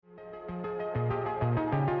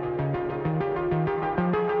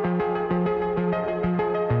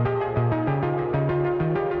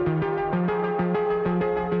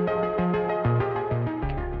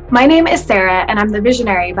My name is Sarah, and I'm the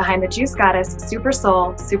visionary behind the Juice Goddess Super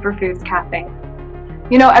Soul Superfoods Cafe.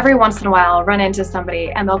 You know, every once in a while I'll run into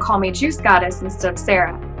somebody and they'll call me Juice Goddess instead of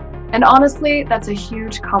Sarah. And honestly, that's a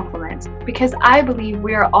huge compliment because I believe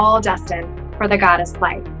we are all destined for the goddess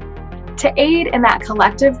life. To aid in that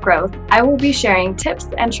collective growth, I will be sharing tips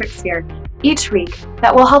and tricks here each week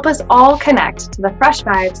that will help us all connect to the fresh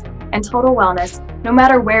vibes and total wellness no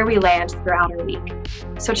matter where we land throughout our week.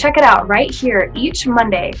 So check it out right here each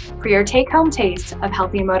Monday for your take-home taste of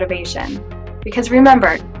healthy motivation. Because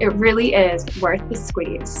remember, it really is worth the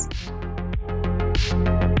squeeze.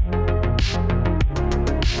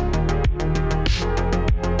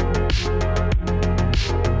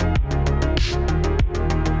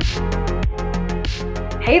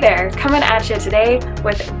 Hey there, coming at you today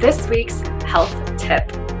with this week's health tip.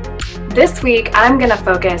 This week, I'm going to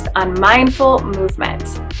focus on mindful movement.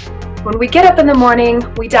 When we get up in the morning,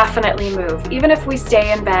 we definitely move. Even if we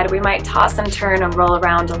stay in bed, we might toss and turn and roll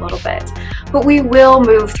around a little bit, but we will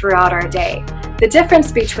move throughout our day. The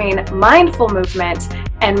difference between mindful movement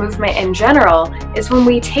and movement in general is when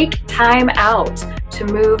we take time out to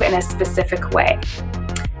move in a specific way.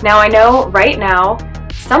 Now, I know right now,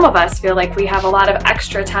 some of us feel like we have a lot of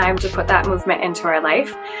extra time to put that movement into our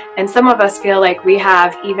life, and some of us feel like we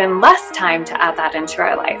have even less time to add that into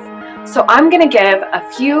our life. So I'm going to give a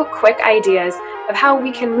few quick ideas of how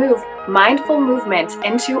we can move mindful movement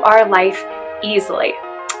into our life easily.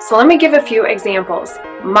 So let me give a few examples.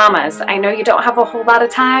 Mamas, I know you don't have a whole lot of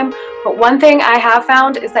time, but one thing I have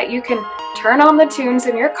found is that you can turn on the tunes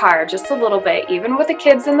in your car just a little bit, even with the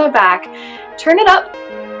kids in the back. Turn it up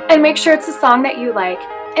and make sure it's a song that you like.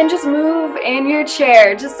 And just move in your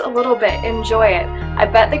chair just a little bit. Enjoy it. I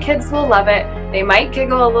bet the kids will love it. They might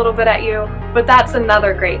giggle a little bit at you, but that's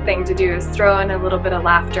another great thing to do is throw in a little bit of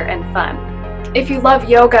laughter and fun. If you love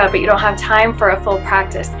yoga but you don't have time for a full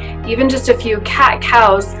practice, even just a few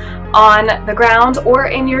cat-cows on the ground or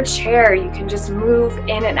in your chair, you can just move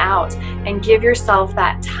in and out and give yourself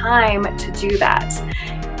that time to do that.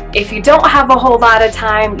 If you don't have a whole lot of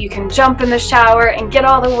time, you can jump in the shower and get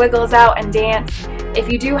all the wiggles out and dance. If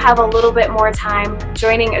you do have a little bit more time,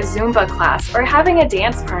 joining a Zumba class or having a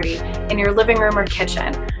dance party in your living room or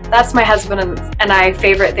kitchen. That's my husband and I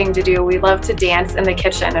favorite thing to do. We love to dance in the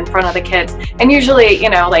kitchen in front of the kids and usually,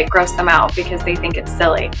 gross them out because they think it's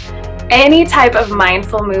silly. Any type of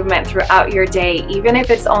mindful movement throughout your day, even if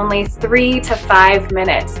it's only 3 to 5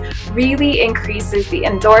 minutes, really increases the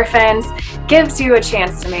endorphins, gives you a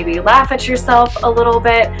chance to maybe laugh at yourself a little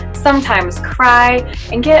bit, sometimes cry,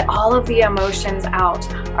 and get all of the emotions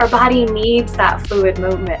out. Our body needs that fluid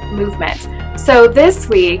movement. So this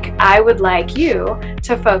week, I would like you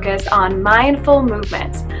to focus on mindful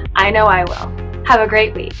movement. I know I will. Have a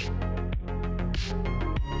great week.